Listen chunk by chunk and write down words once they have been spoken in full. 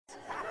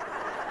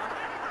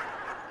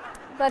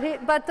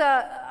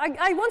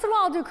I once in a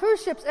while I'll do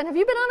cruise ships. And have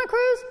you been on a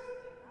cruise?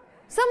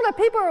 Some of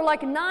the people are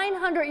like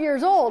 900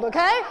 years old,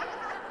 okay?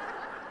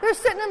 They're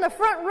sitting in the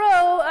front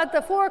row at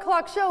the 4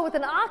 o'clock show with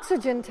an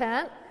oxygen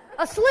tent,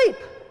 asleep.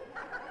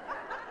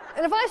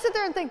 And if I sit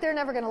there and think they're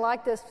never going to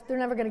like this, they're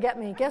never going to get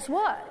me, guess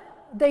what?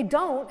 They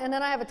don't, and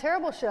then I have a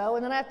terrible show,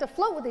 and then I have to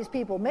float with these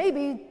people,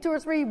 maybe 2 or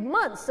 3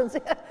 months, since,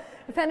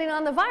 depending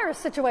on the virus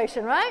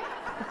situation, right?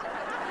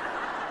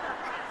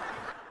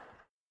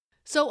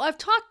 So I've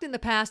talked in the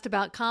past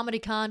about comedy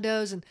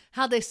condos and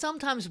how they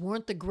sometimes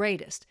weren't the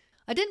greatest.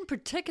 I didn't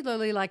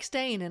particularly like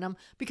staying in them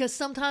because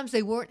sometimes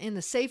they weren't in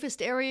the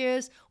safest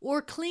areas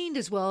or cleaned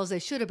as well as they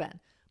should have been.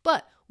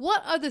 But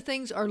what other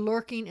things are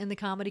lurking in the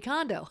comedy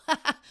condo?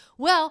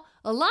 Well,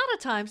 a lot of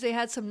times they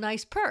had some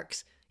nice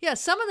perks. Yeah,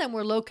 some of them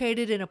were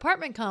located in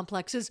apartment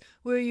complexes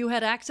where you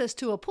had access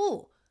to a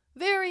pool.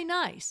 Very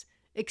nice.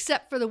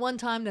 Except for the one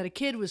time that a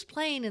kid was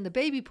playing in the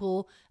baby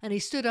pool and he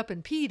stood up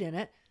and peed in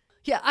it.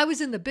 Yeah, I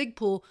was in the big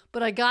pool,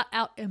 but I got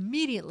out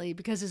immediately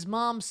because his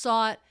mom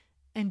saw it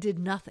and did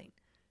nothing.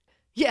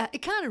 Yeah,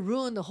 it kind of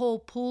ruined the whole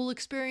pool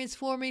experience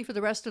for me for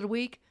the rest of the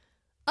week.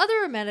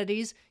 Other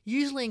amenities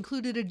usually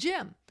included a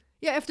gym.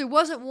 Yeah, if there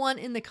wasn't one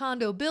in the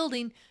condo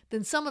building,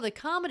 then some of the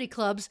comedy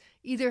clubs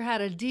either had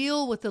a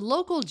deal with the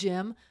local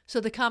gym so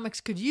the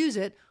comics could use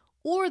it,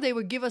 or they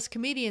would give us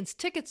comedians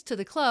tickets to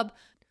the club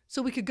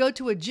so we could go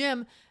to a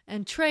gym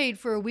and trade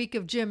for a week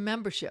of gym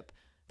membership.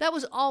 That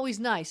was always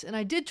nice, and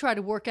I did try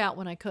to work out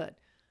when I could.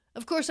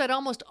 Of course, I'd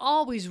almost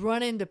always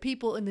run into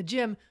people in the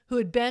gym who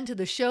had been to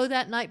the show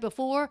that night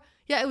before.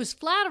 Yeah, it was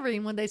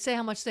flattering when they'd say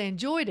how much they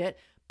enjoyed it,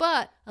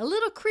 but a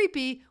little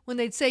creepy when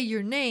they'd say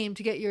your name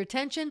to get your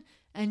attention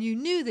and you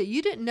knew that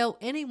you didn't know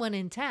anyone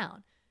in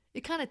town.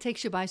 It kind of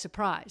takes you by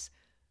surprise.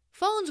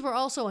 Phones were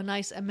also a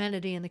nice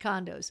amenity in the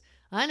condos.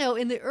 I know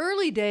in the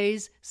early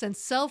days, since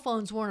cell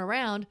phones weren't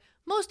around,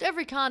 most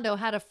every condo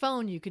had a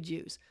phone you could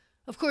use.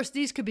 Of course,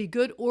 these could be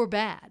good or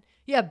bad.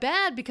 Yeah,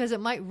 bad because it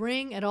might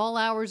ring at all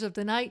hours of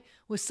the night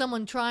with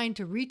someone trying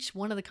to reach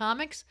one of the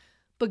comics,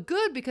 but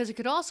good because it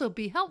could also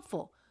be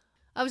helpful.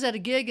 I was at a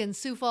gig in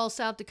Sioux Falls,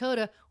 South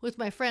Dakota with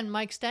my friend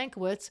Mike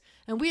Stankiewicz,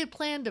 and we had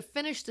planned to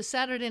finish the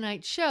Saturday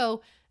night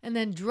show and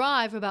then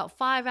drive about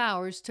 5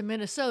 hours to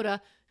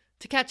Minnesota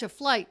to catch a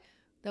flight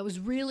that was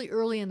really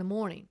early in the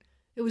morning.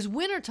 It was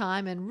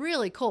wintertime and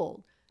really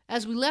cold.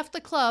 As we left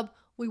the club,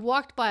 we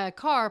walked by a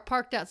car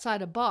parked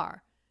outside a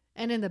bar,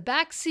 and in the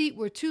back seat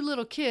were 2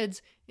 little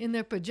kids in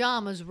their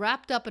pajamas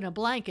wrapped up in a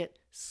blanket,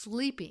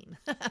 sleeping.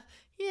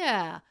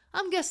 Yeah,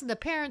 I'm guessing the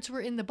parents were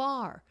in the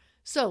bar.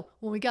 So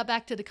when we got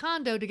back to the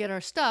condo to get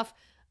our stuff,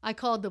 I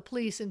called the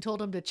police and told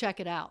them to check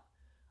it out.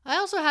 I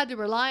also had to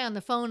rely on the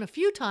phone a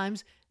few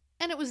times,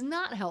 and it was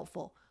not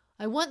helpful.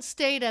 I once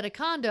stayed at a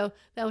condo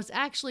that was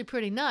actually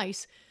pretty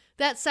nice.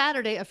 That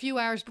Saturday, a few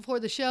hours before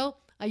the show,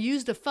 I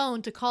used the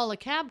phone to call a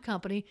cab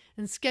company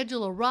and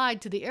schedule a ride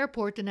to the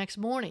airport the next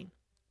morning.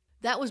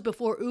 That was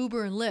before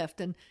Uber and Lyft,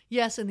 and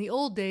yes, in the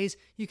old days,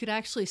 you could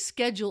actually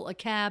schedule a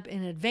cab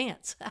in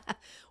advance.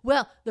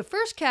 Well, the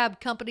first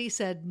cab company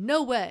said,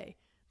 no way.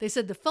 They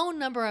said the phone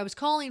number I was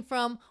calling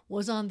from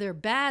was on their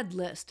bad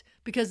list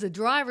because the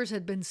drivers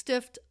had been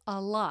stiffed a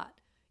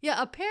lot.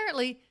 Yeah,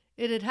 apparently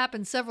it had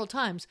happened several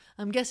times.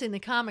 I'm guessing the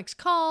comics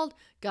called,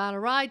 got a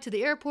ride to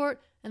the airport,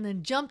 and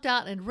then jumped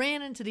out and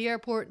ran into the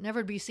airport,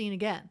 never to be seen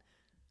again.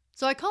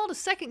 So I called a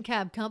second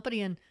cab company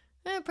and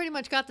pretty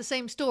much got the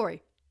same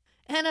story.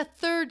 And a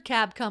third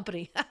cab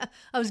company.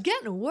 I was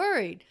getting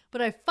worried,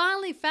 but I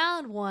finally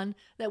found one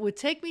that would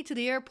take me to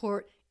the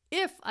airport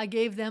if I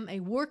gave them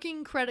a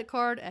working credit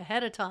card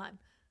ahead of time.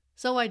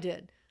 So I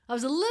did. I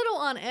was a little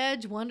on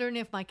edge, wondering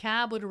if my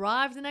cab would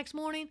arrive the next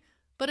morning,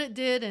 but it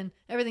did, and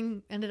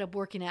everything ended up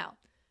working out.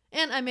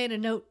 And I made a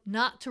note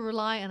not to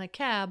rely on a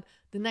cab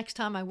the next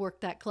time I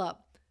worked that club.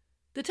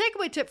 The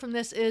takeaway tip from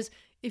this is,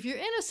 if you're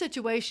in a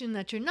situation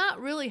that you're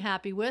not really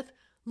happy with,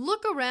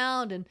 look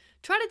around and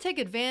try to take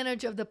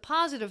advantage of the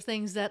positive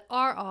things that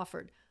are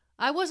offered.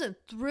 I wasn't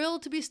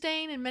thrilled to be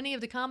staying in many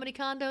of the comedy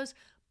condos,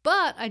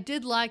 but I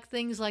did like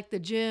things like the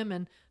gym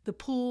and the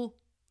pool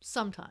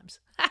sometimes.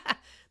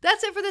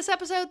 That's it for this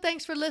episode.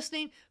 Thanks for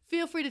listening.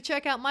 Feel free to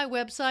check out my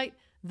website,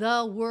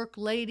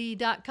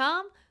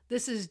 theworklady.com.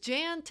 This is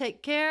Jan.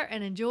 Take care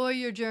and enjoy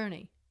your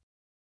journey.